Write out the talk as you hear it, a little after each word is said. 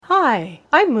Hi,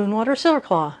 I'm Moonwater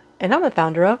Silverclaw, and I'm the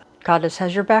founder of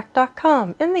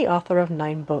GoddessHasYourBack.com and the author of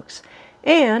 9 books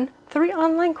and 3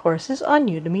 online courses on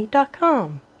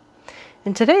Udemy.com.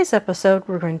 In today's episode,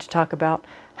 we're going to talk about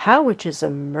how witches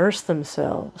immerse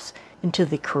themselves into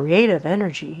the creative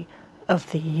energy of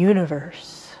the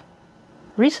universe.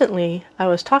 Recently, I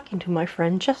was talking to my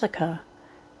friend Jessica,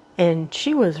 and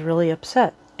she was really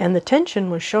upset, and the tension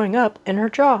was showing up in her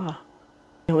jaw.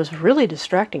 It was really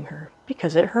distracting her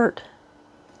because it hurt,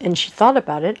 and she thought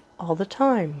about it all the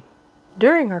time.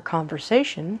 During our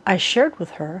conversation, I shared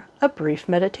with her a brief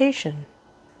meditation.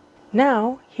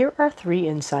 Now, here are 3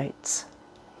 insights.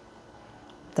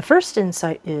 The first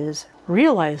insight is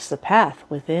realize the path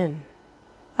within.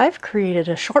 I've created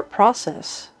a short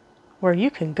process where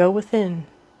you can go within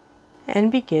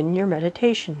and begin your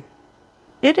meditation.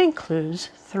 It includes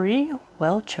 3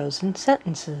 well-chosen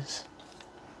sentences.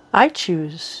 I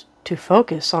choose to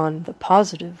focus on the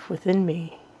positive within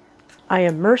me. I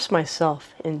immerse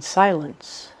myself in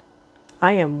silence.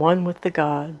 I am one with the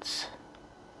gods.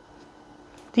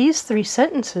 These 3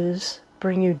 sentences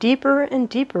bring you deeper and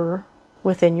deeper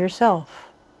within yourself.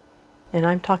 And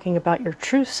I'm talking about your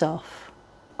true self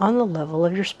on the level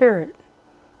of your spirit.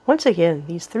 Once again,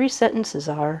 these 3 sentences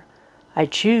are, I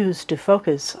choose to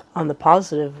focus on the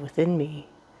positive within me.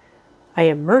 I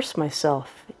immerse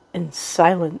myself in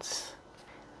silence.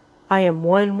 I am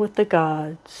one with the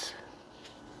gods.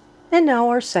 And now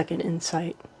our second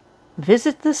insight.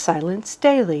 Visit the silence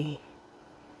daily.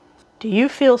 Do you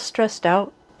feel stressed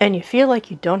out and you feel like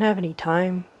you don't have any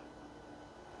time?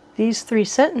 These 3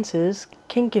 sentences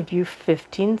can give you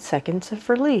 15 seconds of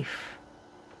relief.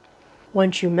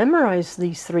 Once you memorize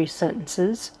these 3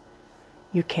 sentences,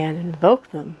 you can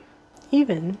invoke them,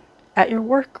 even at your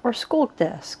work or school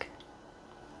desk.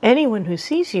 Anyone who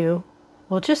sees you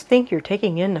will just think you're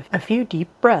taking in a few deep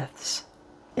breaths.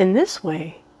 In this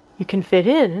way, you can fit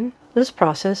in this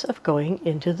process of going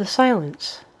into the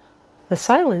silence. The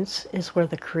silence is where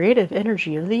the creative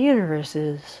energy of the universe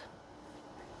is.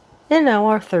 And now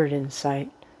our third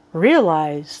insight.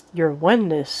 Realize your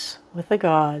oneness with the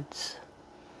gods.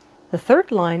 The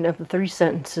third line of the 3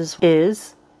 sentences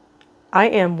is, I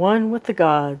am one with the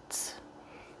gods.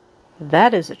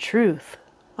 That is a truth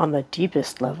on the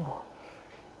deepest level.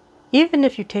 Even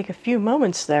if you take a few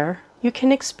moments there, you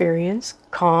can experience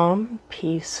calm,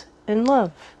 peace, and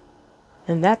love.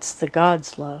 And that's the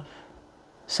God's love.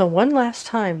 So one last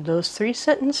time, those 3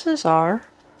 sentences are,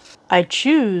 I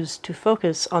choose to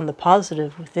focus on the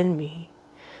positive within me.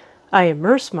 I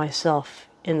immerse myself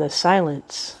in the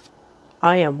silence.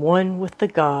 I am one with the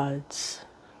gods.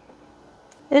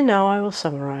 And now I will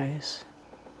summarize.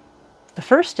 The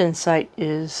first insight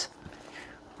is,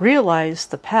 realize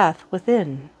the path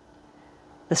within.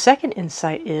 The second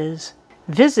insight is,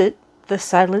 visit the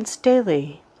silence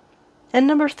daily. And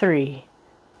number 3,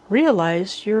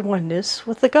 realize your oneness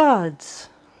with the gods.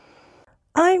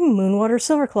 I'm Moonwater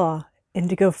Silverclaw, and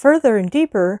to go further and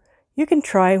deeper, you can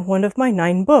try one of my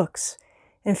 9 books.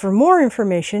 And for more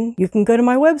information, you can go to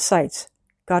my websites,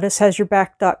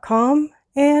 GoddessHasYourBack.com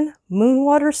and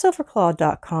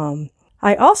MoonwaterSilverclaw.com.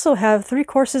 I also have 3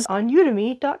 courses on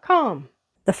Udemy.com.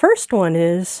 The first one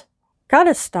is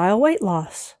Goddess Style Weight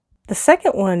Loss. The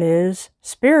second one is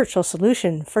Spiritual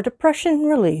Solution for Depression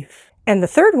Relief. And the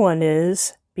third one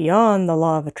is Beyond the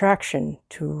Law of Attraction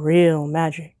to Real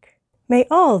Magic. May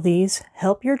all these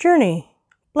help your journey.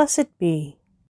 Blessed be.